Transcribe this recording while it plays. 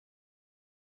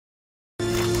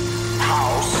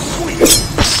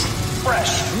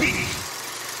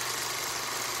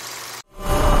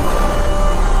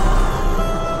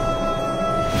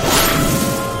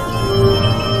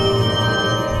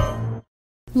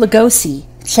Lugosi,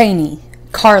 Chaney,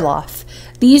 Karloff.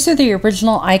 These are the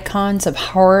original icons of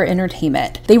horror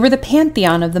entertainment. They were the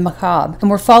pantheon of the macabre and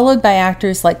were followed by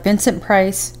actors like Vincent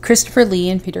Price, Christopher Lee,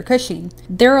 and Peter Cushing.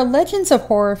 There are legends of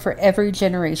horror for every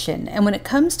generation, and when it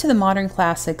comes to the modern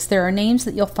classics, there are names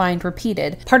that you'll find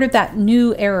repeated, part of that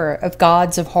new era of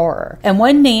gods of horror. And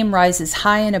one name rises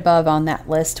high and above on that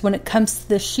list when it comes to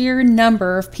the sheer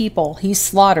number of people he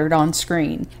slaughtered on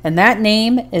screen. And that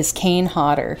name is Kane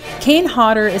Hodder. Kane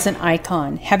Hodder is an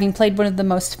icon, having played one of the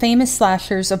most famous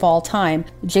slashers of all time,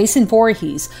 Jason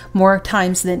Voorhees, more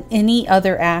times than any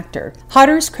other actor.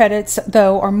 Hodder's credits,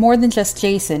 though, are more than just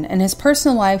Jason, and his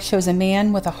personal life shows a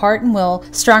man with a heart and will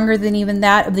stronger than even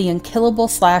that of the unkillable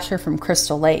slasher from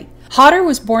Crystal Lake. Hodder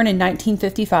was born in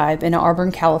 1955 in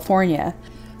Auburn, California.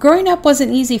 Growing up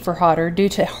wasn't easy for Hodder due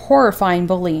to horrifying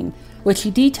bullying, which he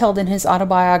detailed in his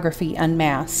autobiography,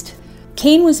 Unmasked.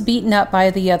 Kane was beaten up by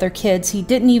the other kids he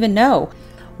didn't even know.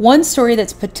 One story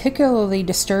that's particularly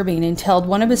disturbing entailed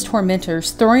one of his tormentors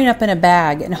throwing up in a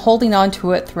bag and holding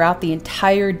onto it throughout the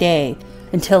entire day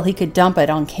until he could dump it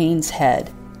on Kane's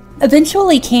head.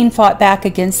 Eventually, Kane fought back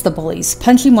against the bullies,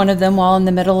 punching one of them while in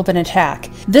the middle of an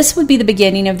attack. This would be the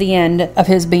beginning of the end of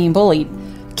his being bullied.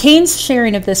 Kane's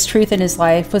sharing of this truth in his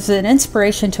life was an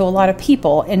inspiration to a lot of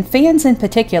people, and fans in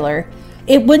particular.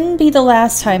 It wouldn't be the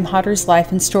last time Hodder's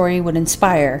life and story would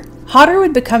inspire. Hodder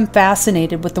would become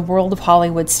fascinated with the world of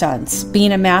Hollywood stunts.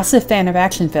 Being a massive fan of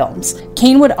action films,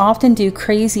 Kane would often do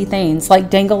crazy things like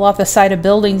dangle off the side of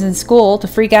buildings in school to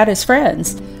freak out his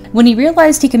friends. When he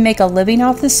realized he could make a living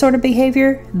off this sort of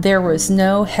behavior, there was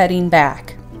no heading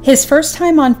back. His first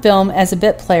time on film as a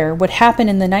bit player would happen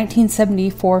in the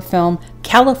 1974 film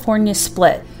California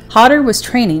Split. Hodder was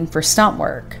training for stunt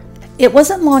work. It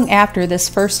wasn't long after this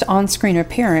first on-screen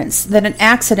appearance that an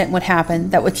accident would happen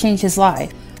that would change his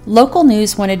life. Local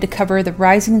news wanted to cover the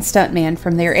rising stuntman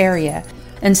from their area,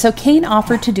 and so Kane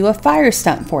offered to do a fire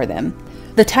stunt for them,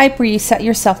 the type where you set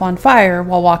yourself on fire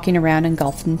while walking around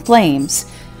engulfed in flames.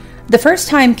 The first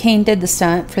time Kane did the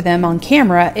stunt for them on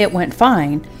camera, it went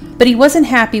fine, but he wasn't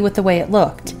happy with the way it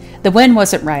looked. The wind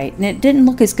wasn't right, and it didn't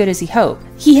look as good as he hoped.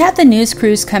 He had the news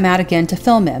crews come out again to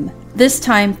film him. This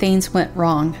time, things went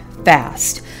wrong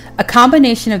fast. A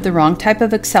combination of the wrong type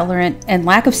of accelerant and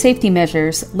lack of safety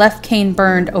measures left Kane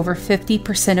burned over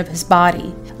 50% of his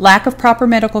body. Lack of proper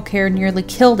medical care nearly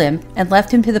killed him and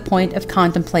left him to the point of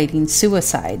contemplating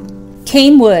suicide.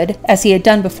 Kane would, as he had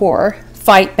done before,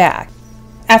 fight back.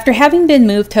 After having been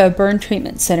moved to a burn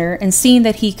treatment center and seeing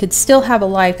that he could still have a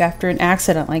life after an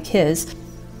accident like his,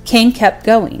 Kane kept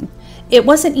going. It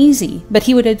wasn't easy, but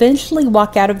he would eventually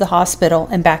walk out of the hospital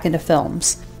and back into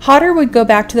films. Hodder would go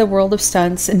back to the world of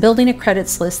stunts and building a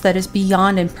credits list that is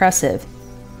beyond impressive,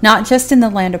 not just in the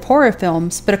land of horror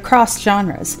films, but across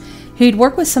genres. He'd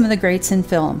work with some of the greats in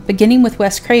film, beginning with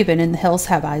Wes Craven in The Hills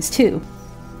Have Eyes too.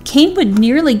 Kane would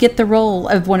nearly get the role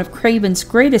of one of Craven's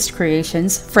greatest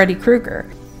creations, Freddy Krueger.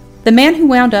 The man who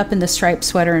wound up in the striped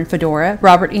sweater and fedora,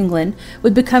 Robert Englund,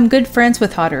 would become good friends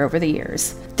with Hodder over the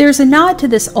years. There's a nod to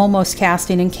this almost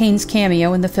casting in Kane's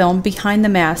cameo in the film Behind the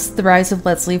Mask, The Rise of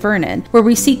Leslie Vernon, where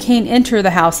we see Kane enter the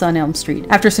house on Elm Street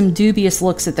after some dubious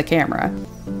looks at the camera.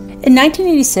 In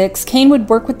 1986, Kane would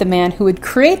work with the man who would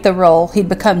create the role he'd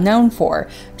become known for,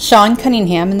 Sean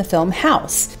Cunningham in the film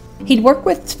House. He'd worked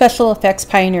with special effects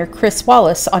pioneer Chris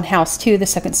Wallace on House 2, The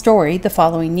Second Story, the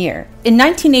following year. In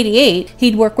 1988,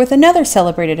 he'd work with another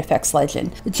celebrated effects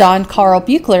legend, John Carl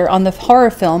Buechler, on the horror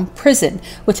film Prison,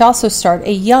 which also starred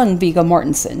a young Viggo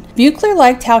Mortensen. Buechler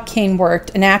liked how Kane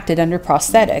worked and acted under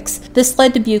prosthetics. This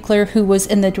led to Buechler, who was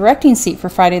in the directing seat for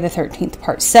Friday the 13th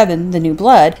Part 7, The New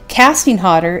Blood, casting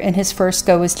Hodder in his first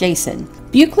go as Jason.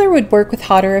 Buechler would work with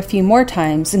Hodder a few more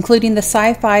times, including the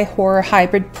sci-fi horror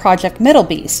hybrid Project Metal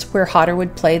Beast, where Hodder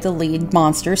would play the lead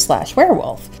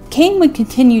monster/werewolf. Kane would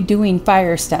continue doing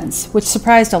fire stunts, which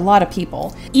surprised a lot of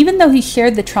people. Even though he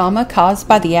shared the trauma caused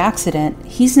by the accident,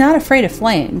 he's not afraid of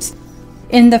flames.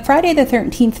 In the Friday the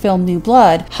 13th film New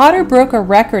Blood, Hodder broke a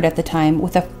record at the time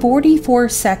with a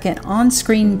 44-second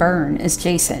on-screen burn as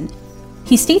Jason.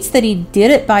 He states that he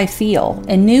did it by feel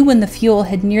and knew when the fuel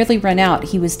had nearly run out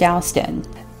he was doused in.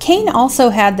 Kane also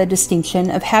had the distinction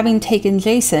of having taken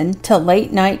Jason to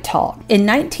late night talk. In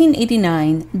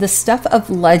 1989, the stuff of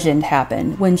legend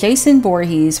happened when Jason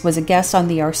Voorhees was a guest on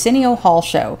the Arsenio Hall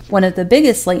Show, one of the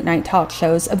biggest late night talk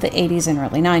shows of the 80s and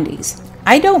early 90s.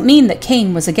 I don't mean that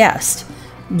Kane was a guest.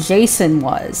 Jason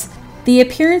was. The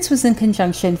appearance was in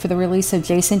conjunction for the release of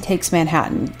Jason Takes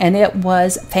Manhattan, and it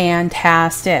was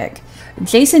fantastic.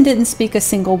 Jason didn't speak a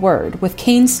single word, with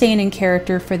Kane staying in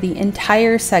character for the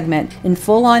entire segment in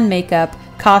full-on makeup,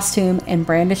 costume, and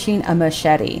brandishing a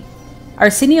machete.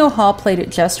 Arsenio Hall played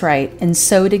it just right, and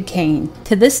so did Kane.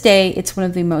 To this day, it's one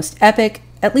of the most epic,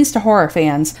 at least to horror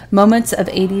fans, moments of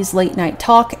 80s late night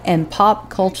talk and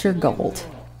pop culture gold.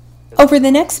 Over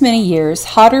the next many years,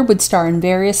 Hodder would star in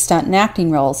various stunt and acting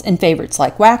roles in favorites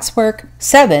like Waxwork,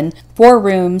 Seven, 4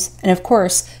 Rooms, and of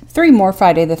course, 3 more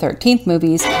Friday the 13th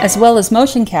movies, as well as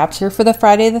motion capture for the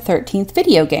Friday the 13th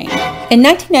video game. In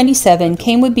 1997,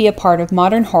 Kane would be a part of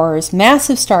modern horror's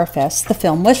massive starfest, the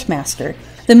film Wishmaster.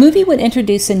 The movie would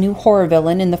introduce a new horror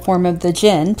villain in the form of the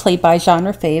Djinn, played by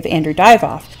genre fave Andrew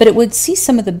Divoff, but it would see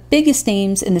some of the biggest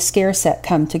names in the scare set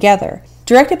come together.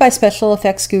 Directed by special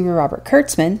effects guru Robert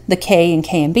Kurtzman, the K in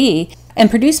K&B, and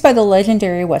produced by the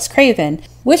legendary Wes Craven,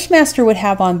 Wishmaster would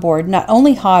have on board not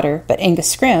only Hodder, but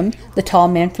Angus Scrimm, the tall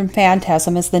man from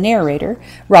Phantasm as the narrator,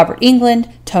 Robert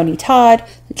Englund, Tony Todd,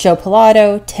 Joe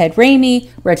Pilato, Ted Raimi,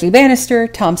 Reggie Bannister,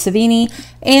 Tom Savini,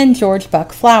 and George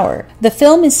Buck Flower. The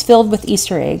film is filled with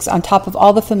Easter eggs on top of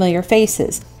all the familiar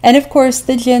faces, and of course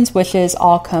the Djinn's wishes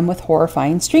all come with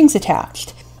horrifying strings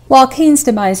attached. While Kane's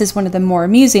demise is one of the more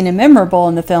amusing and memorable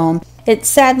in the film, it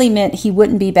sadly meant he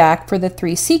wouldn't be back for the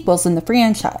 3 sequels in the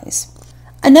franchise.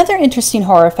 Another interesting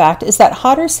horror fact is that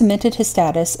Hodder cemented his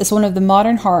status as one of the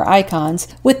modern horror icons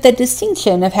with the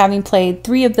distinction of having played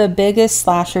 3 of the biggest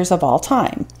slashers of all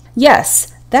time.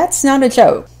 Yes, that's not a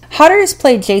joke. Hodder has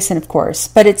played Jason, of course,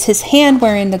 but it's his hand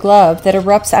wearing the glove that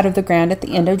erupts out of the ground at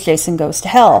the end of Jason Goes to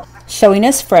Hell, showing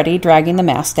us Freddy dragging the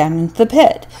mask down into the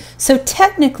pit. So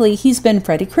technically, he's been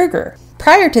Freddy Krueger.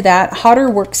 Prior to that, Hodder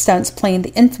worked stunts playing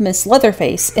the infamous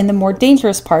Leatherface in the more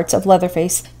dangerous parts of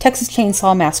Leatherface Texas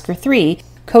Chainsaw Massacre 3,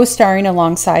 co-starring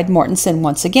alongside Mortensen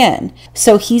once again.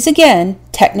 So he's again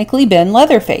technically been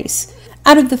Leatherface.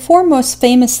 Out of the 4 most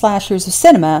famous slashers of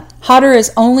cinema, Hodder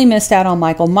has only missed out on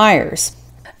Michael Myers.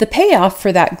 The payoff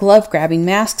for that glove-grabbing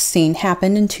mask scene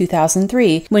happened in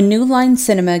 2003 when New Line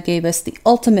Cinema gave us the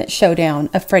ultimate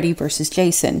showdown of Freddy vs.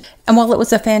 Jason. And while it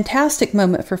was a fantastic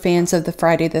moment for fans of the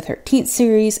Friday the 13th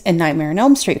series and Nightmare on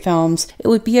Elm Street films, it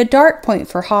would be a dark point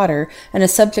for Hodder and a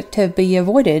subject to be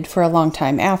avoided for a long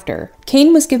time after.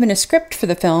 Kane was given a script for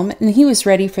the film and he was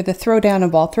ready for the throwdown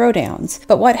of all throwdowns.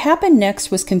 But what happened next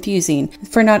was confusing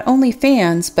for not only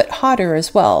fans but Hodder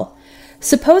as well.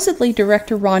 Supposedly,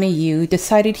 director Ronnie Yu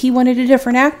decided he wanted a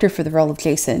different actor for the role of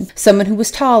Jason, someone who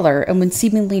was taller and would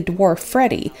seemingly dwarf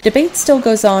Freddy. Debate still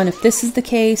goes on if this is the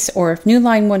case or if New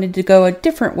Line wanted to go a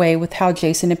different way with how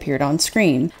Jason appeared on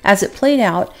screen. As it played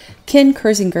out, Ken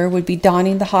Kirzinger would be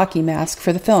donning the hockey mask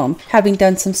for the film, having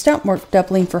done some stunt work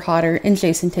doubling for Hodder in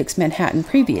Jason Takes Manhattan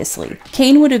previously.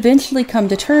 Kane would eventually come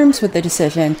to terms with the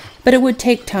decision, but it would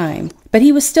take time. But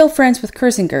he was still friends with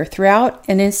Kirzinger throughout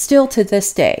and is still to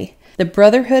this day. The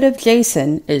Brotherhood of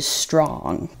Jason is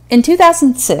strong. In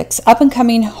 2006,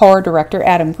 up-and-coming horror director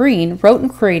Adam Green wrote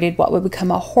and created what would become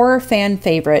a horror fan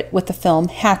favorite with the film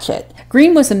Hatchet.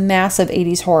 Green was a massive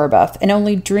 80s horror buff and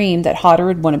only dreamed that Hodder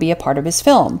would want to be a part of his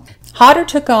film. Hodder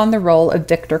took on the role of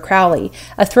Victor Crowley,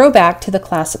 a throwback to the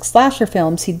classic slasher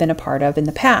films he'd been a part of in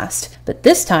the past. But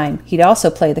this time, he'd also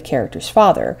play the character's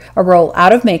father, a role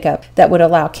out of makeup that would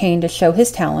allow Kane to show his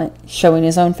talent, showing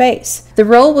his own face. The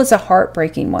role was a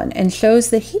heartbreaking one and shows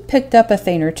that he picked up a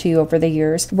thing or two over the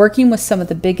years, working with some of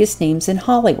the biggest names in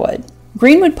Hollywood.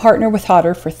 Green would partner with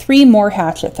Hodder for 3 more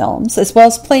Hatchet films, as well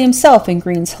as play himself in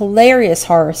Green's hilarious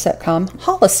horror sitcom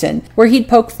Holliston, where he'd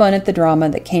poke fun at the drama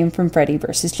that came from Freddy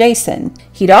vs. Jason.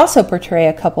 He'd also portray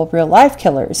a couple real-life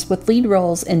killers, with lead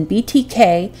roles in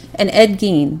BTK and Ed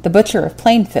Gein, the Butcher of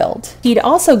Plainfield. He'd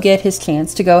also get his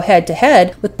chance to go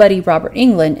head-to-head with buddy Robert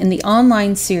Englund in the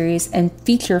online series and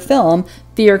feature film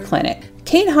Fear Clinic.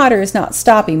 Kane Hodder is not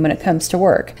stopping when it comes to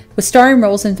work. With starring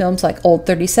roles in films like Old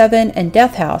 37 and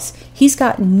Death House, he's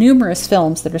got numerous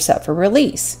films that are set for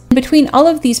release. Between all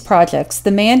of these projects,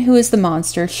 The Man Who Is the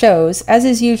Monster shows, as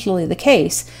is usually the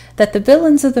case, that the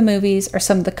villains of the movies are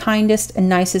some of the kindest and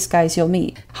nicest guys you'll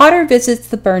meet. Hodder visits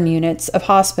the burn units of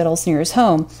hospitals near his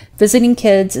home, visiting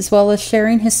kids as well as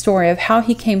sharing his story of how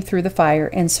he came through the fire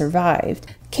and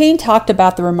survived. Kane talked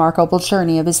about the remarkable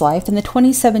journey of his life in the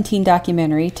 2017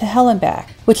 documentary To Hell and Back,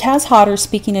 which has Hodder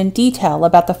speaking in detail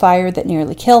about the fire that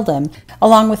nearly killed him,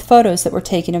 along with photos that were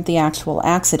taken of the actual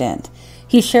accident.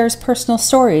 He shares personal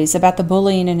stories about the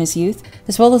bullying in his youth,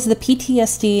 as well as the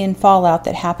PTSD and fallout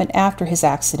that happened after his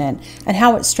accident, and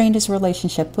how it strained his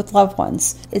relationship with loved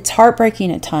ones. It's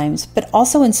heartbreaking at times, but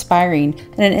also inspiring,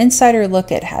 and an insider look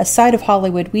at a side of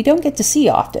Hollywood we don't get to see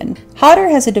often. Hodder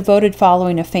has a devoted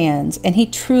following of fans, and he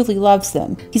truly loves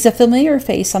them. He's a familiar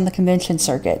face on the convention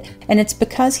circuit, and it's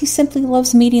because he simply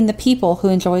loves meeting the people who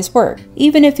enjoy his work,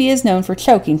 even if he is known for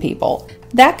choking people.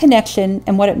 That connection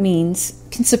and what it means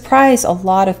can surprise a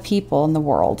lot of people in the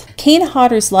world. Kane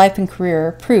Hodder's life and career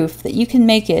are proof that you can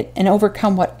make it and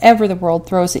overcome whatever the world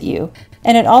throws at you.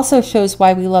 And it also shows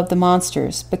why we love the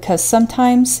monsters, because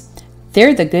sometimes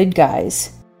they're the good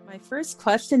guys. My first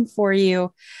question for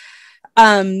you,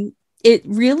 it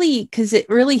really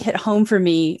hit home for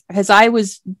me, because I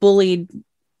was bullied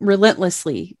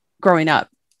relentlessly growing up,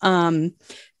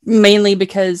 mainly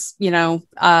because,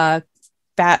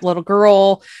 fat little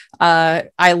girl.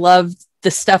 I loved the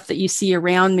stuff that you see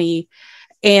around me,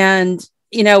 and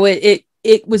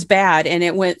it was bad, and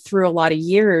it went through a lot of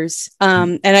years.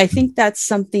 And I think that's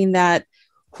something that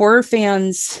horror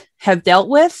fans have dealt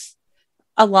with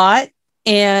a lot,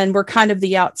 and we're kind of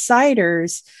the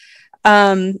outsiders.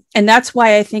 And that's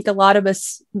why I think a lot of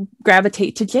us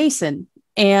gravitate to Jason.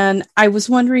 And I was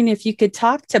wondering if you could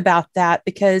talk about that,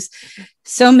 because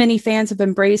so many fans have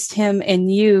embraced him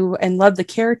and you and love the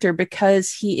character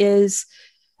because he is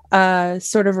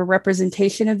sort of a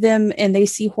representation of them, and they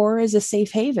see horror as a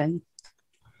safe haven.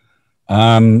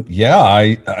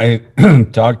 I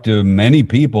talked to many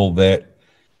people that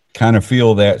kind of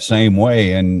feel that same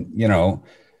way. And,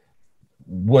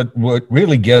 what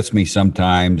really gets me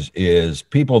sometimes is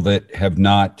people that have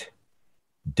not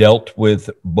dealt with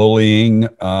bullying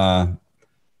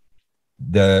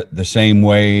the same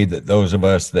way that those of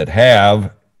us that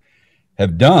have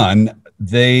done.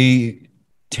 They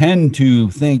tend to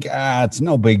think, it's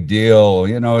no big deal.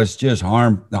 It's just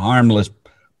harmless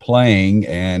playing.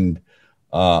 And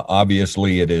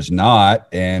obviously it is not,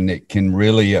 and it can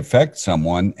really affect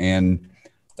someone. And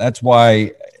that's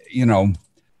why,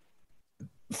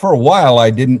 for a while,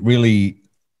 I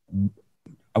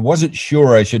wasn't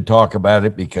sure I should talk about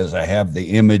it, because I have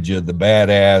the image of the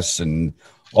badass and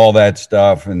all that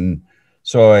stuff. And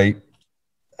so I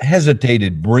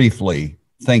hesitated briefly,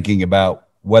 thinking about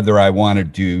whether I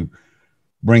wanted to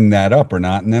bring that up or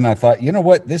not. And then I thought, you know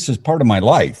what, this is part of my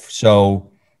life,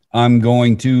 so I'm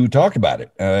going to talk about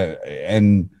it.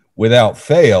 And without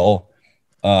fail,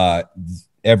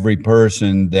 every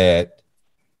person that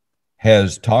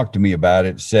has talked to me about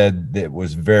it said that it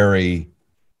was very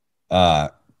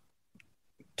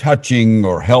touching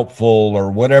or helpful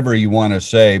or whatever you want to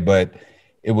say, but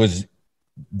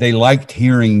they liked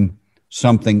hearing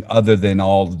something other than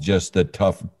all just the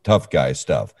tough guy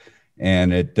stuff.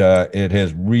 And it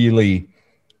has really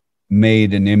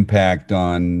made an impact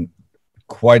on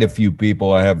quite a few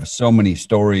people. I have so many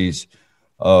stories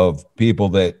of people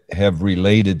that have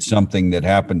related something that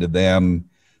happened to them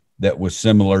that was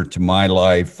similar to my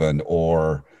life,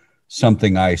 or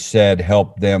something I said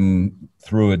helped them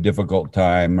through a difficult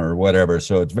time or whatever.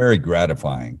 So it's very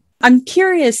gratifying. I'm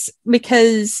curious,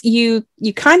 because you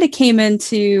kind of came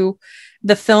into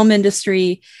the film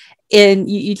industry and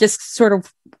you just sort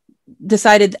of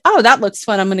decided, oh, that looks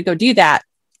fun, I'm going to go do that.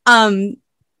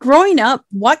 Growing up,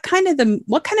 what kind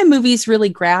of movies really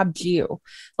grabbed you?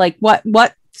 Like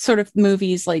what sort of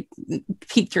movies like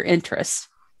piqued your interest?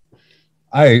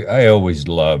 I always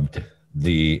loved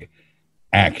the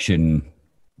action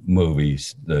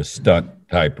movies, the stunt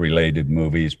type related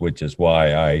movies, which is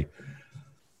why I,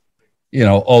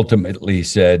 ultimately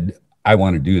said, I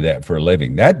want to do that for a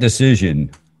living. That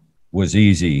decision was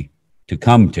easy to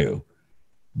come to.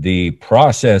 The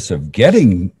process of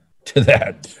getting to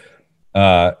that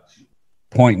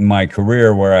point in my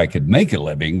career where I could make a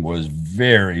living was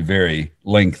very, very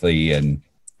lengthy and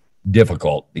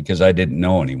difficult, because I didn't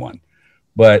know anyone.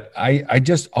 But I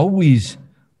just always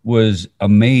was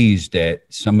amazed at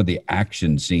some of the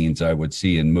action scenes I would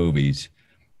see in movies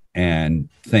and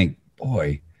think,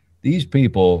 boy, these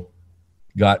people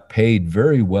got paid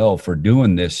very well for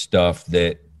doing this stuff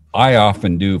that I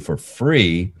often do for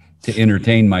free to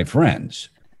entertain my friends,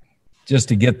 just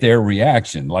to get their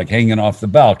reaction, like hanging off the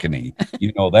balcony,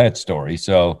 that story.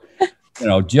 So,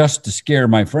 just to scare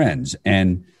my friends.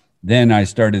 And then I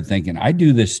started thinking, I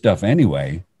do this stuff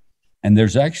anyway. And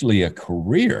there's actually a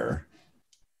career,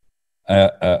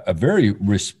 a very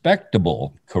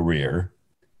respectable career,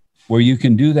 where you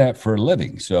can do that for a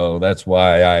living. So that's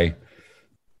why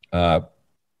I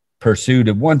pursued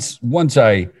it. Once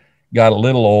I got a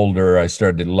little older, I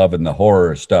started loving the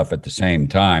horror stuff at the same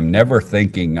time, never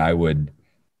thinking I would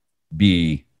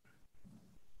be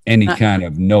any kind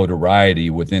of notoriety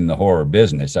within the horror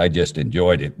business. I just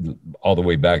enjoyed it all the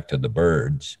way back to The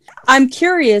Birds. I'm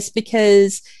curious,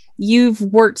 because you've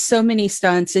worked so many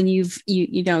stunts, and you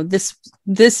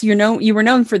were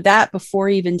known for that before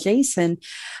even Jason.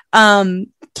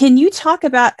 Can you talk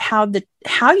about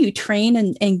how you train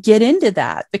and get into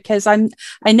that? Because I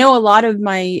know a lot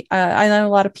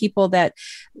of people that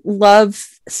love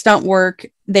stunt work.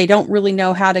 they don't really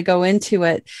know how to go into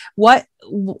it.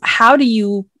 How do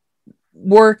you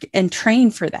work and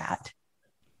train for that?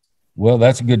 Well,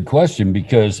 that's a good question,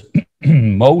 because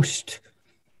most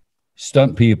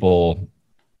stunt people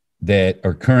that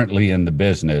are currently in the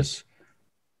business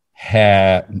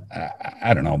had,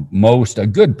 I don't know, a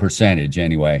good percentage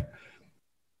anyway,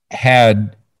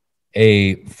 had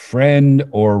a friend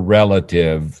or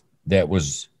relative that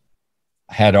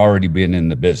had already been in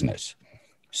the business,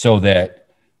 so that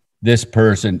this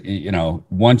person,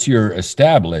 once you're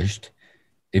established,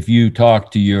 if you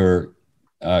talk to your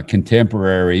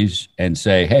contemporaries and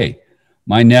say, hey,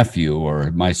 my nephew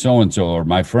or my so-and-so or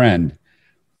my friend,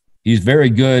 he's very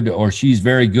good or she's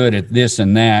very good at this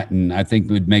and that, and I think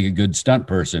would make a good stunt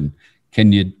person,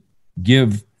 can you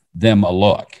give them a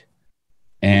look?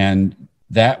 And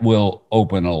that will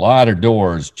open a lot of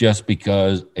doors, just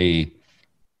because an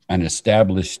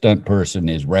established stunt person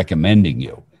is recommending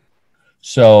you.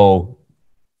 So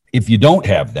if you don't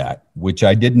have that, which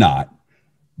I did not,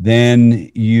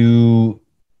 then you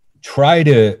try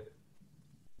to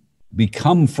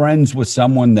become friends with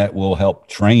someone that will help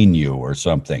train you or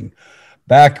something.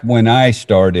 Back when I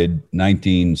started,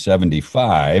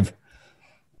 1975,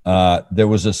 there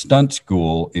was a stunt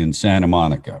school in Santa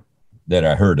Monica that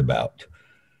I heard about.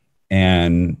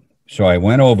 And so I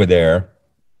went over there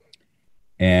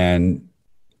and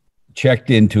checked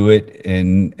into it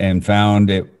and found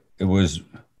it was,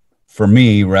 for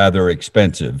me, rather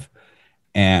expensive.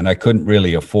 And I couldn't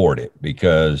really afford it,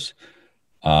 because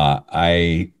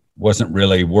I wasn't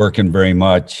really working very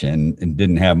much and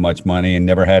didn't have much money and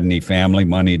never had any family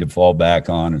money to fall back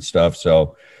on and stuff.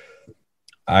 So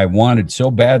I wanted so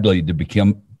badly to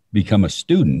become a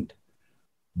student,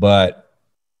 but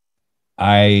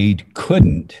I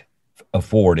couldn't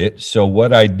afford it. So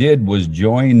what I did was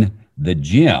join the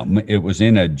gym. It was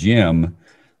in a gym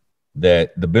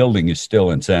that the building is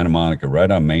still in Santa Monica, right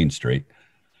on Main Street.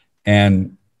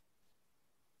 And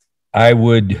I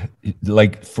would,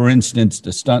 like, for instance,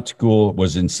 the stunt school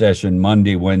was in session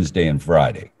Monday, Wednesday, and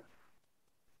Friday.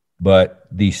 But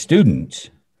the students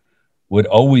would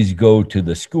always go to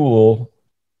the school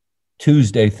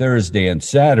Tuesday, Thursday, and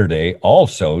Saturday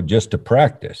also, just to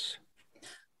practice.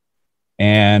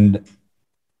 And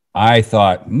I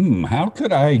thought, how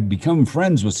could I become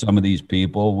friends with some of these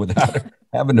people without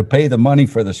having to pay the money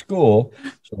for the school?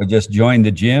 So I just joined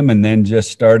the gym and then just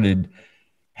started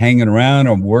hanging around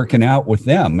and working out with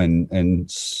them, and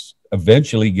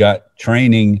eventually got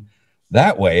training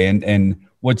that way. And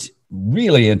what's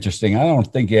really interesting, I don't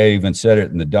think I even said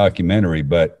it in the documentary,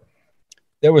 but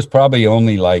there was probably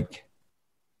only like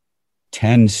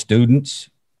 10 students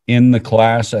in the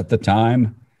class at the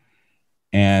time.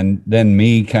 And then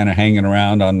me kind of hanging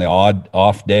around on the odd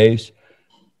off days.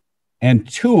 And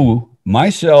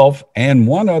myself and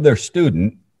one other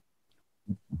student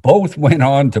both went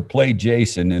on to play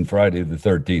Jason in Friday the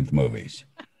 13th movies.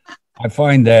 I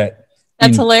find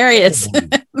that's hilarious.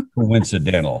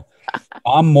 Coincidental.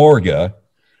 Tom Morga,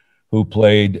 who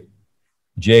played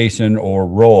Jason or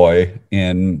Roy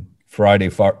in Friday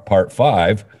Part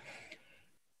 5,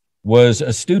 was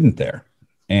a student there.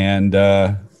 And,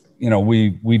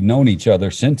 we've known each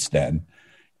other since then.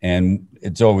 And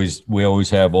we always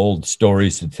have old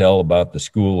stories to tell about the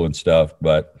school and stuff.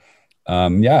 But I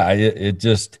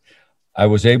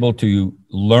was able to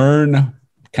learn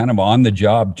kind of on the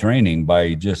job training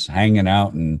by just hanging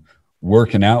out and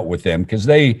working out with them, because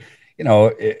they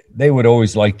would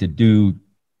always like to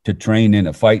train in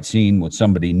a fight scene with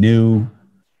somebody new.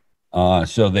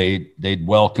 So they'd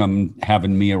welcome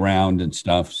having me around and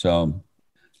stuff. So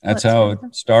that's how it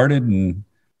started, and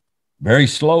very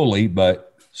slowly,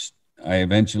 but I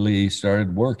eventually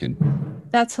started working.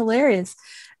 That's hilarious.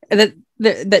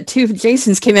 That two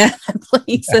Jasons came out of that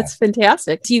place. Yeah. That's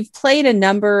fantastic. You've played a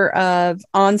number of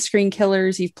on-screen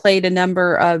killers. You've played a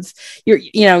number of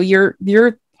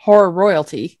you're horror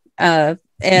royalty.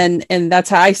 And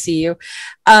that's how I see you.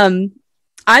 I'm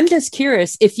just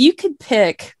curious, if you could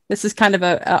pick, this is kind of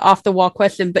a off the wall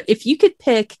question, but if you could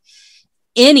pick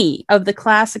any of the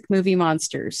classic movie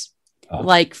monsters,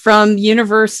 like from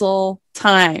Universal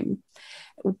time,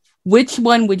 which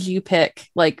one would you pick?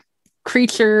 Like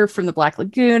creature from the Black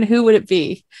Lagoon, who would it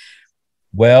be?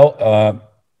 Well,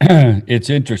 it's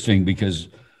interesting because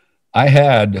I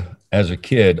had, as a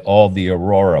kid, all the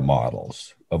Aurora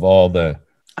models of all the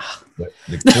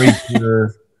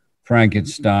creature,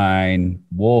 Frankenstein,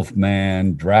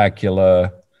 Wolfman,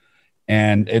 Dracula,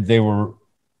 and they were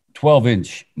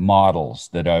 12-inch models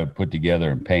that I would put together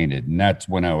and painted. And that's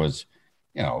when I was,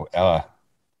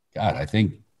 I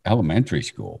think elementary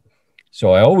school.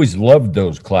 So I always loved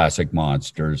those classic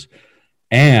monsters.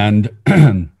 And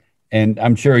and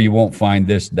I'm sure you won't find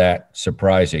this that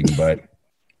surprising, but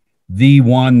the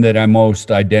one that I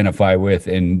most identify with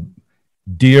and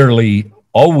dearly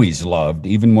always loved,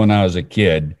 even when I was a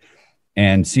kid,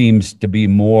 and seems to be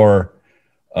more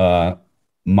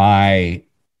my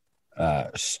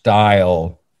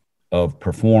style of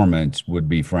performance would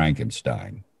be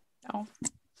Frankenstein. Oh,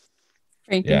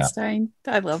 Frankenstein.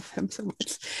 Yeah. I love him so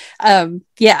much. I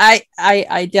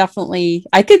definitely,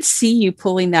 I could see you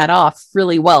pulling that off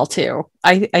really well too.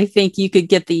 I think you could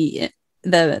get the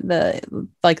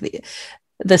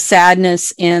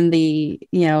sadness and the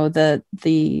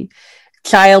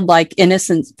childlike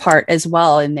innocence part as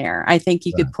well in there. I think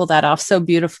you could pull that off so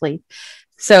beautifully.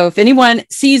 So if anyone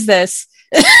sees this,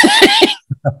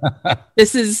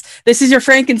 this is your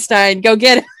Frankenstein. Go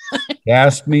get it.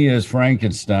 Cast me as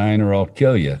Frankenstein or I'll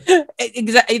kill you.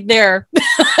 Exactly. There.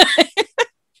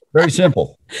 Very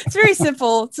simple. It's very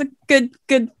simple. It's a good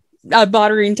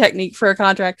bartering technique for a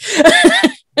contract.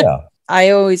 Yeah.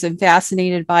 I always am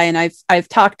fascinated by, and I've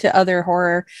talked to other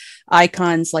horror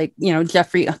icons like,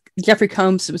 Jeffrey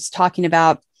Combs was talking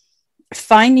about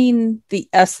finding the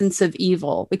essence of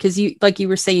evil, because like you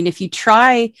were saying, if you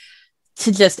try to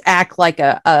just act like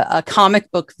a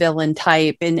comic book villain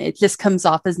type and it just comes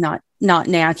off as not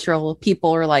natural,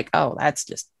 people are like, oh, that's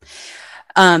just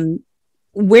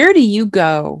where do you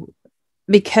go?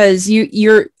 Because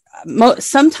you're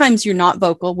sometimes you're not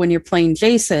vocal when you're playing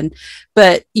Jason,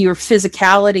 but your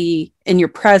physicality and your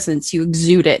presence, you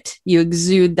exude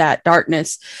that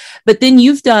darkness. But then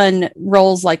you've done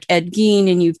roles like Ed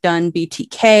Gein and you've done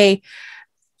BTK,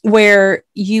 where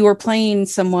you are playing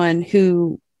someone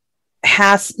who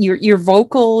has your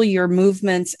vocal, your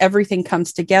movements, everything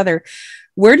comes together.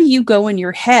 Where do you go in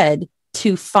your head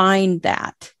to find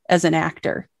that as an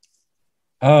actor?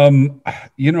 With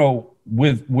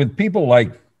people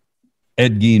like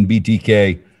Ed Gein,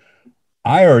 BTK,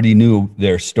 I already knew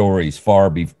their stories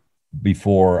far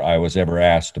before I was ever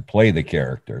asked to play the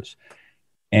characters.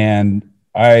 And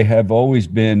I have always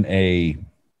been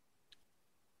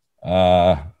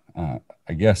I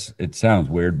guess it sounds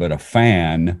weird, but a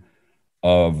fan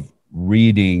of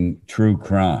reading true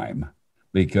crime,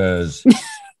 because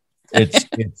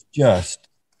it's just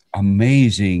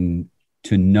amazing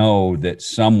to know that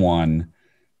someone,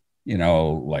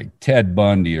 like Ted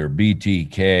Bundy or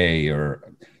BTK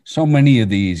or so many of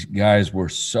these guys were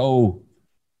so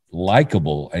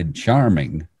likable and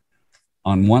charming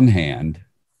on one hand,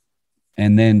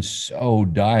 and then so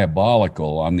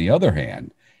diabolical on the other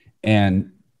hand.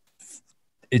 And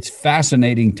it's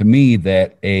fascinating to me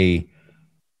that a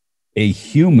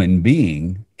human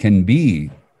being can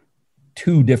be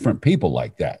two different people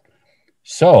like that.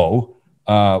 So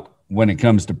when it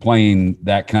comes to playing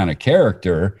that kind of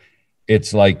character,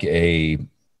 it's like a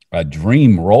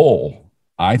dream role,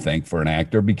 I think, for an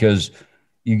actor, because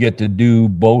you get to do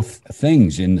both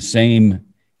things in the same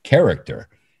character.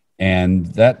 And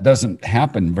that doesn't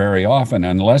happen very often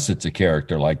unless it's a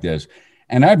character like this.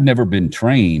 And I've never been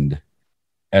trained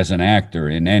as an actor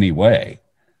in any way.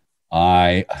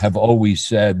 I have always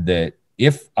said that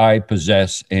if I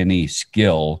possess any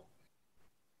skill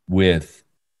with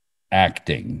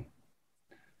acting,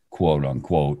 quote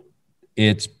unquote,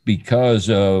 it's because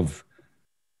of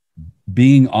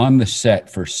being on the set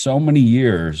for so many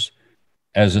years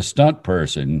as a stunt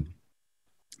person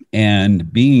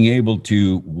and being able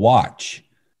to watch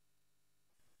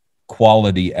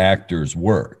quality actors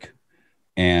work.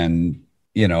 And,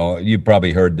 you've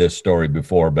probably heard this story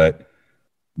before, but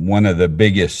one of the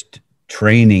biggest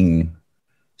training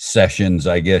sessions,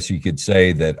 I guess you could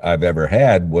say, that I've ever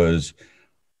had was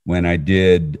when I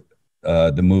did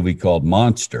the movie called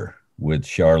Monster with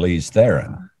Charlize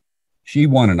Theron. She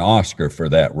won an Oscar for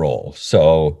that role.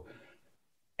 So,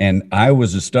 and I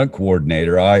was a stunt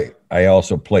coordinator. I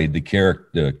also played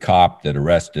the cop that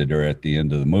arrested her at the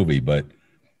end of the movie, but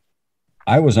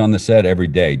I was on the set every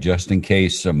day just in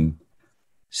case some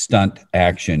stunt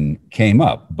action came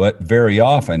up. But very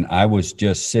often I was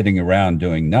just sitting around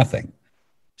doing nothing.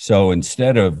 So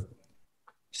instead of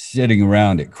sitting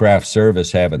around at craft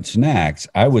service having snacks,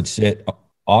 I would sit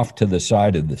off to the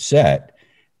side of the set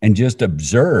and just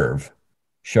observe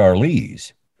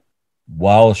Charlize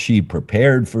while she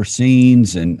prepared for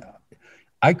scenes. And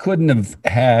I couldn't have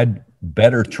had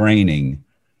better training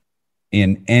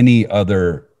in any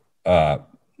other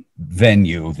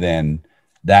venue than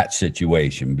that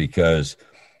situation, because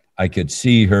I could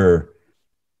see her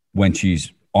when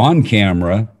she's on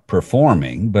camera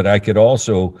performing, but I could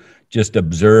also just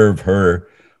observe her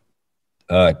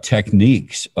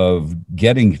techniques of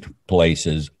getting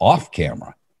places off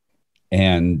camera.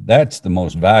 And that's the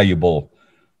most valuable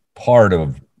part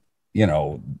of, you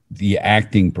know, the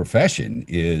acting profession,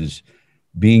 is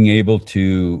being able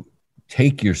to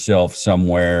take yourself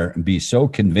somewhere and be so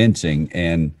convincing.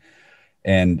 And,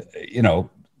 you know,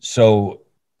 so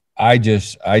I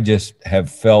just have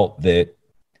felt that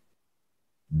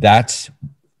that's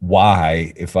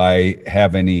why, if I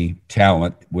have any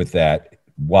talent with that,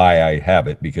 why I have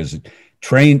it, because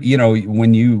you know,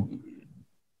 when you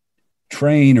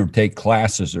train or take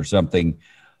classes or something,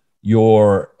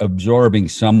 you're absorbing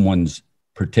someone's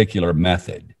particular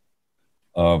method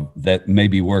that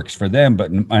maybe works for them,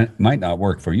 but might not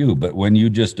work for you. But when you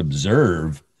just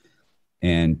observe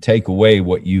and take away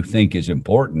what you think is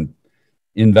important,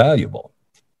 invaluable.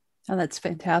 Oh, that's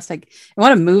fantastic. And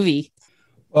what a movie.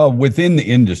 Well, within the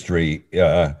industry,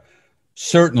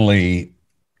 certainly,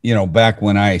 you know, back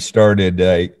when I started,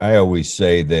 I always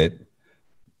say that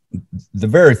the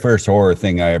very first horror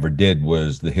thing I ever did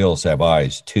was The Hills Have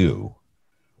Eyes 2,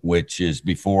 which is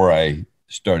before I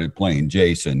started playing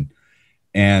Jason.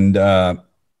 And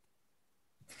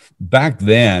back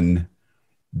then,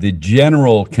 the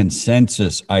general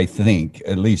consensus, I think,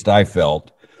 at least I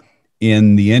felt,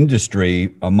 in the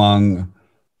industry among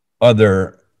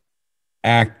other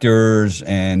actors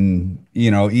and,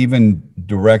 you know, even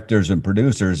directors and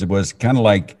producers, it was kind of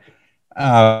like,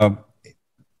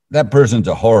 that person's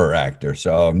a horror actor,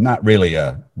 so not really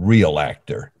a real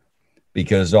actor,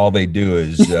 because all they do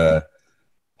is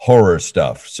horror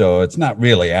stuff. So it's not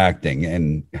really acting,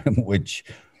 and which,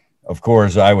 of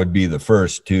course, I would be the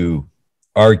first to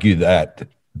argue that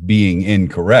being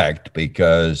incorrect,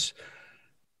 because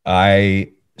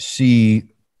I see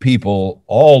people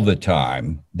all the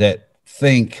time that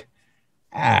think,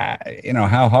 you know,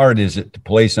 how hard is it to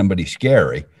play somebody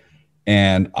scary?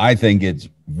 And I think it's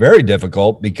very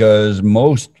difficult, because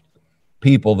most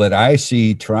people that I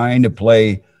see trying to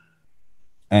play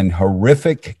an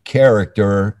horrific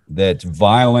character that's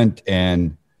violent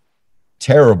and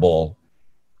terrible,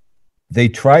 they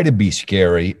try to be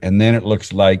scary, and then it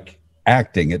looks like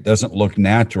acting. It doesn't look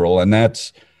natural. And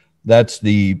that's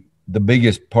the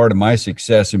biggest part of my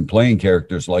success in playing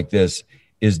characters like this,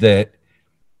 is that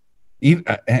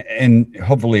and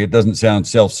hopefully it doesn't sound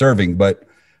self-serving, but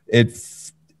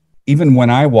even when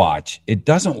I watch, it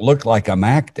doesn't look like I'm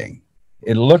acting.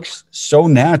 It looks so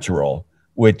natural,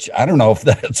 which I don't know if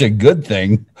that's a good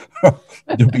thing,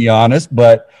 to be honest.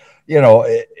 But, you know,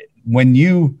 when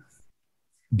you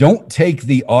don't take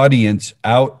the audience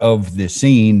out of the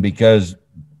scene because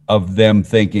of them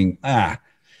thinking,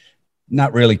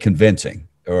 not really convincing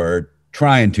or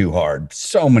trying too hard.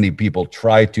 So many people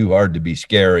try too hard to be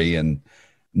scary, and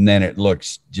then it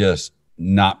looks just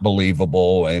not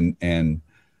believable and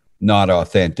not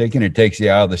authentic, and it takes you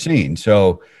out of the scene.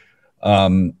 So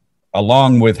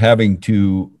along with having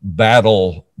to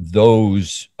battle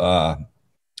those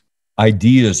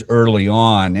ideas early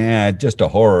on, just a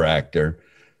horror actor,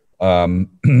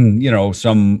 you know,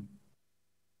 some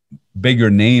bigger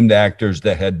named actors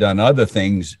that had done other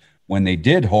things, when they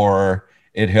did horror,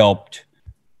 it helped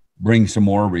bring some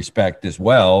more respect as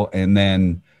well. And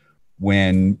then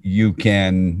when you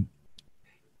can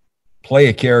play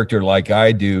a character like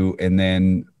I do, and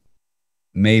then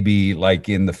maybe like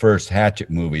in the first Hatchet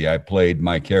movie, I played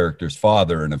my character's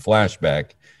father in a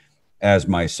flashback as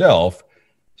myself.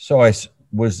 So I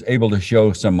was able to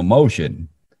show some emotion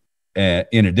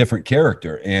in a different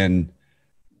character. And,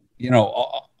 you know,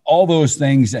 all those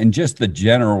things, and just the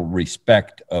general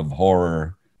respect of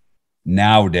horror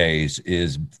nowadays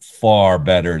is far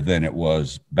better than it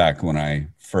was back when I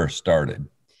first started.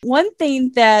 One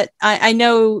thing that I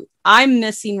know I'm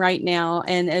missing right now,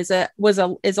 and is a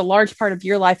large part of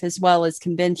your life as well, as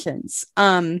conventions.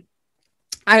 I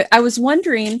was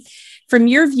wondering, from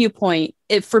your viewpoint,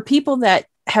 if for people that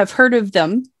have heard of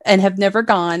them and have never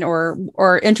gone,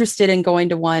 or interested in going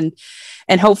to one,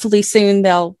 and hopefully soon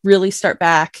they'll really start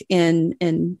back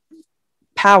in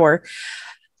power.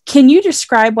 Can you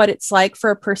describe what it's like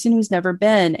for a person who's never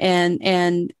been,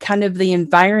 and kind of the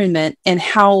environment, and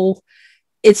how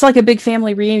it's like a big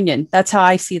family reunion? That's how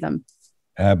I see them.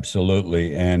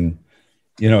 Absolutely. And,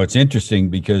 you know, it's interesting,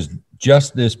 because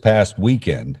just this past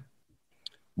weekend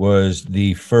was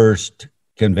the first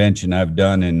convention I've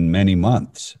done in many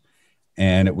months.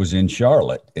 And it was in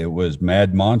Charlotte. It was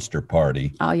Mad Monster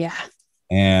Party. Oh, yeah.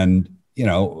 And, you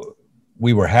know,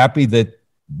 we were happy that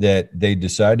they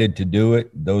decided to do it.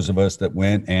 Those of us that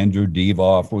went, Andrew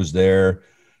Devoff was there,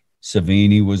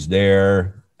 Savini was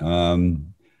there,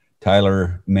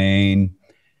 Tyler Main.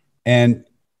 And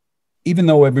even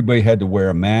though everybody had to wear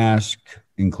a mask,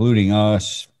 including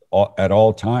us, at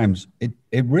all times,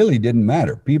 it really didn't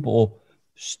matter. People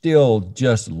still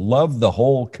just love the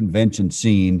whole convention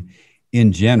scene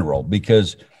in general,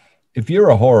 because if you're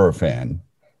a horror fan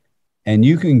and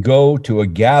you can go to a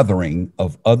gathering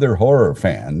of other horror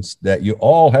fans that you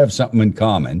all have something in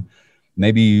common,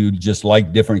 maybe you just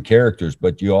like different characters,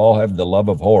 but you all have the love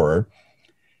of horror,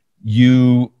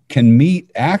 you can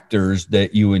meet actors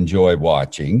that you enjoy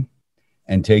watching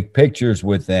and take pictures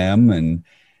with them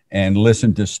and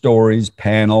listen to stories,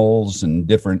 panels, and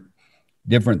different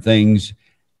things,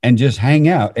 and just hang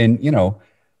out. And, you know,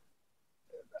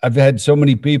 I've had so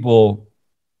many people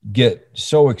get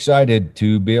so excited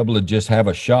to be able to just have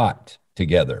a shot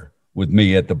together with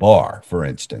me at the bar, for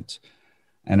instance.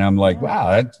 And I'm like,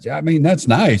 wow, that's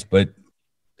nice, but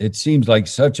it seems like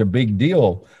such a big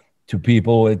deal to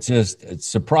people. It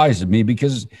surprises me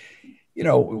because, you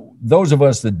know, those of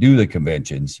us that do the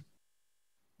conventions,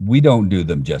 we don't do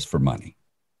them just for money.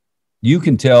 You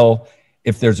can tell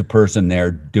if there's a person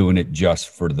there doing it just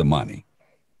for the money.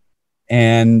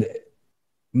 And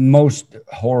most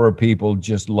horror people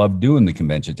just love doing the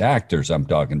conventions, actors I'm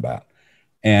talking about.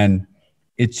 And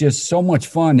it's just so much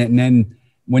fun. And then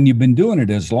when you've been doing it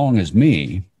as long as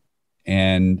me,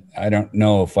 and I don't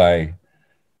know if I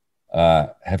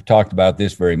have talked about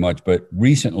this very much, but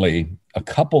recently, a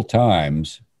couple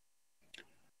times,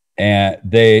 and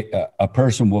a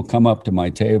person will come up to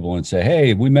my table and say,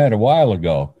 hey, we met a while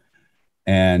ago.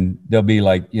 And they'll be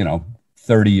like, you know,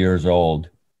 30 years old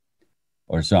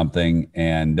or something.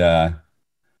 And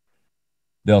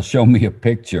they'll show me a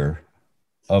picture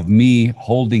of me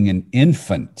holding an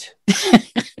infant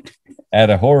at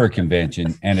a horror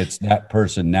convention. And it's that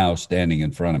person now standing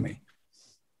in front of me.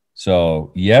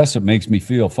 So yes, it makes me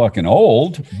feel fucking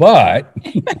old, but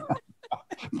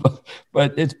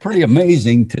but it's pretty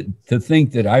amazing to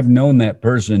think that I've known that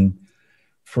person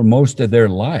for most of their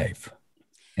life.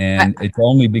 And it's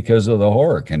only because of the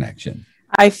horror connection.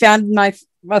 I found a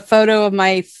photo of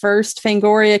my first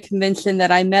Fangoria convention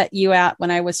that I met you at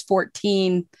when I was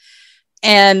 14.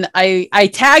 And I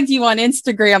tagged you on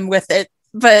Instagram with it,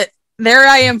 but there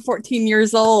I am 14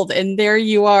 years old and there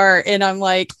you are. And I'm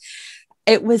like,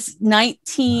 it was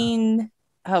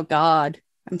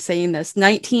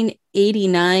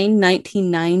 1989,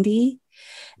 1990.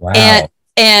 Wow.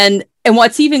 And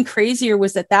what's even crazier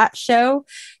was that show,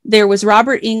 there was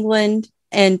Robert Englund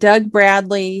and Doug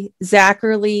Bradley,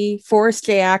 Zachary, Forrest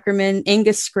J. Ackerman,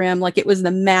 Angus Scrimm. Like, it was the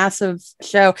massive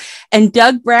show. And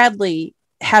Doug Bradley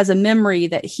has a memory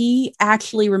that he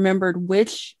actually remembered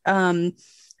which metro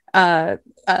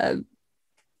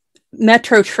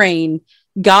train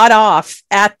got off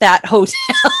at that hotel.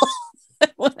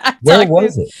 Where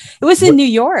was it? It was in New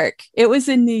York.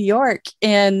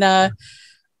 And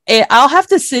I'll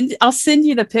send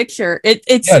you the picture. Do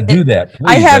that. Please.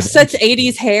 I have such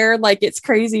 80s hair, like it's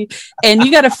crazy. And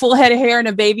you got a full head of hair and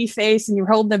a baby face, and you're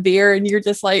holding a beer, and you're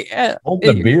just like, hold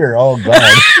the beer. Oh God.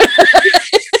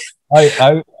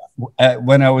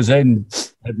 When I was at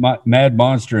Mad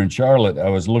Monster in Charlotte, I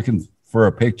was looking for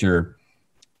a picture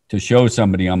to show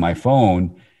somebody on my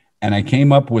phone, and I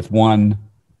came up with one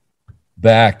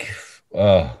back.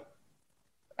 I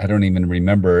don't even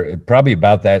remember, probably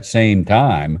about that same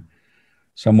time,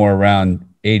 somewhere around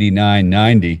 89,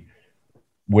 90,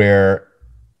 where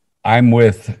I'm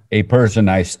with a person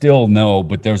I still know,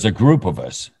 but there's a group of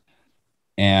us.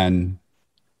 And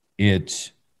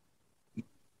it's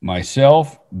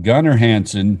myself, Gunnar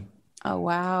Hansen. Oh,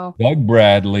 wow. Doug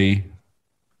Bradley,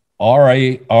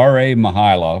 R.A.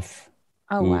 Mihailoff.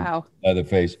 Oh, wow.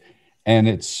 Leatherface. And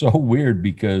it's so weird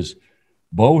because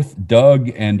both Doug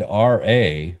and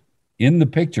R.A. in the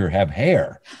picture have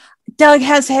hair. Doug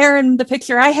has hair in the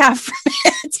picture I have from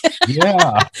it.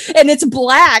 Yeah. And it's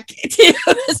black too.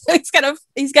 So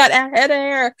he's got a head of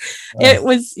hair. It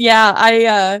was,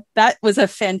 that was a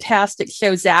fantastic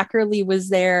show. Zachary was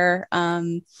there.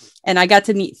 And I got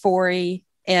to meet Forey,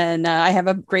 and I have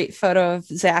a great photo of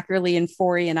Zachary and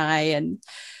Forey and I, and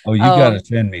you got to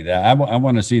send me that. I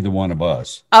want to see the one of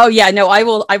us. Oh yeah, no, I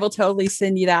will totally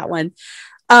send you that one.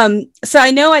 So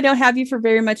I know I don't have you for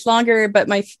very much longer, but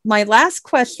my last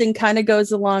question kind of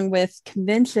goes along with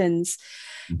conventions.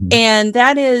 Mm-hmm. And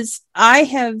that is,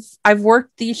 I've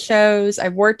worked these shows.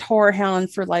 I've worked Horror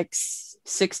Hound for like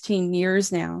 16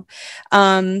 years now.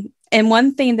 And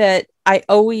one thing that I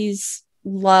always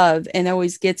love and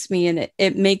always gets me, and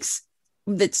it's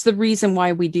the reason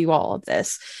why we do all of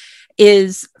this,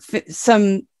 is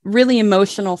some really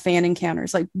emotional fan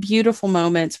encounters, like beautiful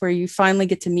moments where you finally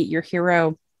get to meet your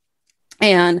hero.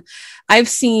 And I've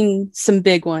seen some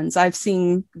big ones. I've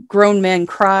seen grown men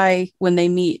cry when they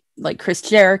meet like Chris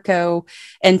Jericho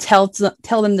and tell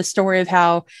them the story of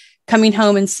how coming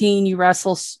home and seeing you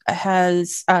wrestle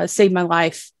has saved my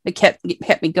life. It kept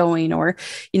me going, or,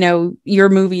 your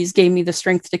movies gave me the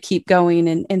strength to keep going,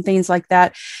 and things like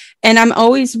that. And I'm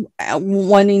always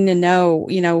wanting to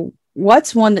know,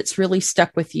 what's one that's really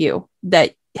stuck with you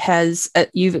that has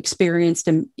you've experienced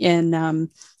in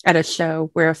at a show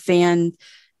where a fan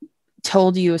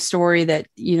told you a story that,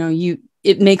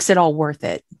 it makes it all worth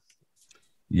it.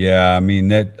 Yeah. I mean,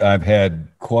 that I've had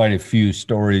quite a few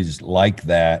stories like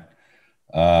that.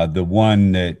 The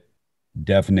one that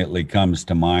definitely comes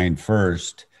to mind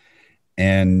first,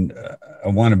 and I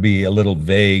want to be a little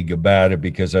vague about it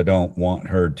because I don't want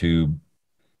her to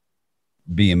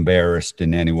be embarrassed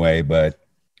in any way, but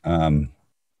I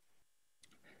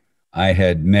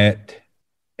had met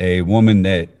a woman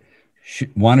that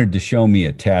wanted to show me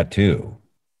a tattoo,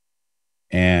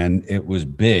 and it was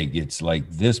big. It's like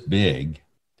this big,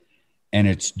 and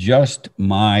it's just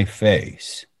my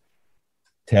face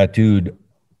tattooed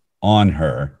on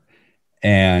her,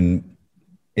 and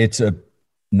it's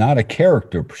not a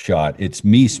character shot. It's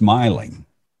me smiling,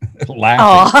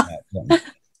 laughing.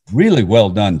 Really well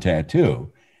done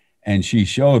tattoo. And she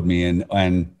showed me,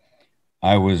 and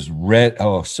I was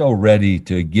so ready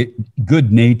to get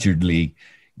good-naturedly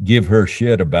give her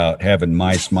shit about having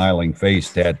my smiling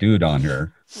face tattooed on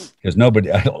her, because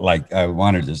I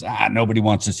wanted this, nobody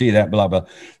wants to see that, blah, blah.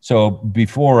 So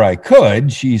before I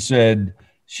could, she said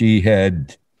she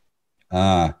had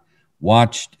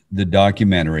watched the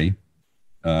documentary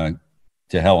To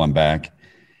Hell and Back,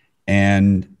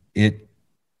 and it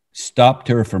stopped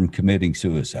her from committing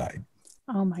suicide.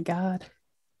 Oh my God.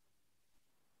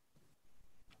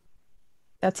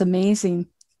 That's amazing.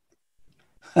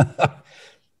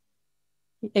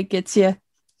 It gets you.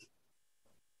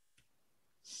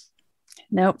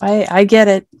 Nope, I get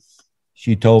it.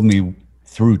 She told me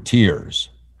through tears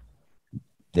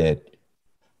that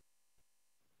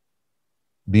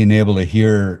being able to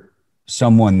hear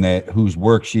someone whose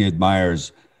work she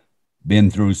admires been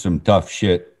through some tough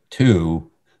shit too,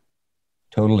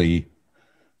 totally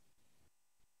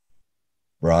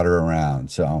brought her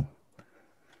around. So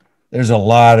there's a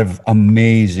lot of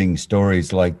amazing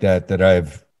stories like that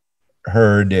I've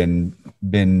heard and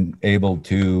been able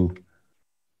to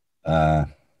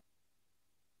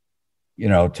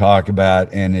talk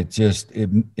about, and it's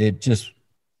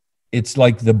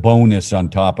like the bonus on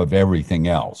top of everything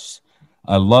else.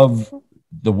 I love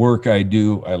the work I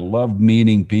do. I love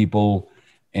meeting people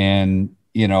and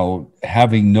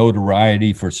having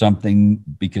notoriety for something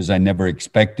because I never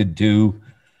expected to.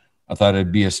 I thought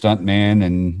I'd be a stunt man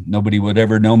and nobody would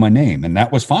ever know my name, and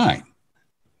that was fine.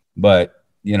 But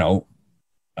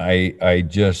I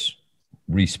just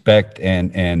respect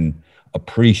and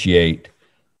appreciate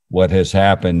what has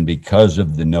happened because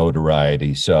of the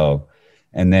notoriety. So,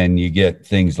 and then you get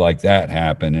things like that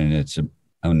happen, and it's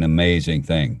an amazing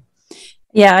thing.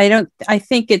 Yeah, I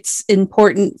think it's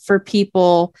important for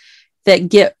people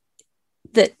that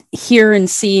hear and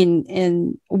see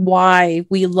and why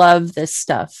we love this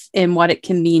stuff and what it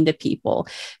can mean to people.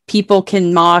 People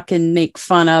can mock and make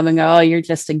fun of and go, "Oh, you're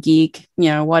just a geek,"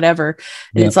 whatever.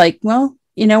 And It's like, well,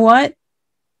 you know what?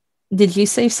 Did you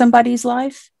save somebody's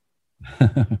life?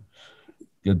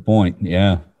 Good point.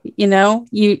 Yeah.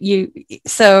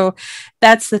 So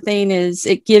that's the thing, is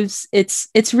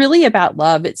it's really about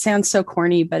love. It sounds so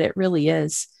corny, but it really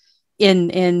is.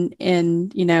 In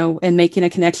making a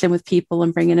connection with people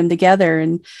and bringing them together.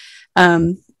 And,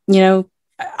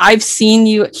 I've seen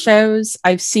you at shows.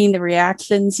 I've seen the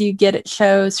reactions you get at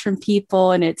shows from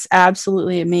people, and it's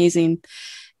absolutely amazing.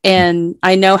 And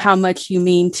I know how much you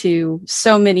mean to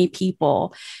so many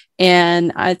people.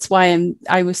 And that's why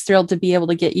I was thrilled to be able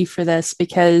to get you for this,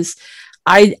 because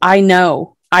I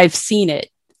know I've seen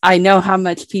it. I know how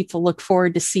much people look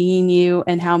forward to seeing you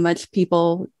and how much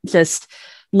people just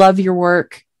love your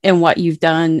work and what you've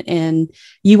done. And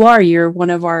you're one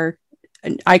of our,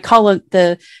 I call it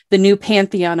the new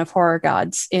pantheon of horror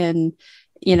gods. And,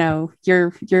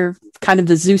 you're kind of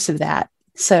the Zeus of that.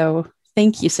 So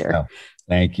thank you, sir. Yeah,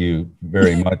 thank you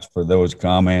very much for those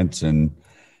comments. And,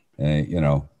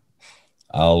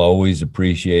 I'll always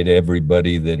appreciate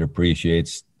everybody that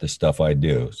appreciates the stuff I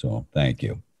do. So thank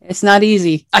you. It's not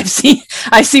easy. I've seen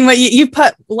what you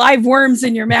put live worms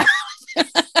in your mouth.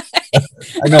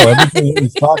 I know everybody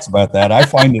talks about that. I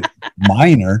find it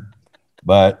minor,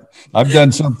 but I've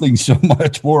done something so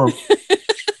much more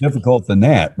difficult than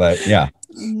that. But yeah.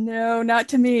 No, not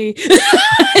to me.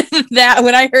 That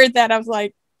when I heard that, I was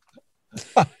like,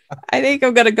 I think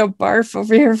I'm gonna go barf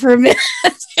over here for a minute.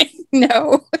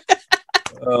 No.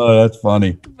 Oh, that's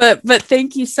funny. But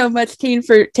thank you so much, Kane,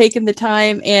 for taking the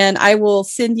time. And I will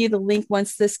send you the link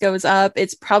once this goes up.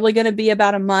 It's probably going to be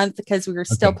about a month because we were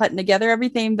still putting together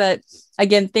everything. But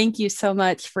again, thank you so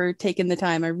much for taking the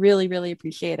time. I really, really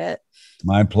appreciate it.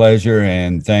 My pleasure.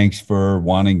 And thanks for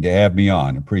wanting to have me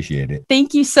on. Appreciate it.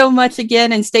 Thank you so much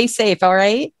again, and stay safe. All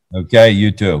right. Okay.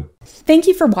 You too. Thank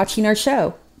you for watching our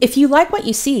show. If you like what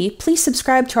you see, please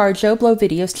subscribe to our Joe Blow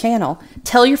Videos channel.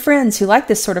 Tell your friends who like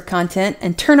this sort of content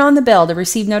and turn on the bell to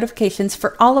receive notifications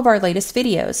for all of our latest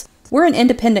videos. We're an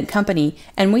independent company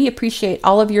and we appreciate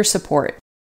all of your support.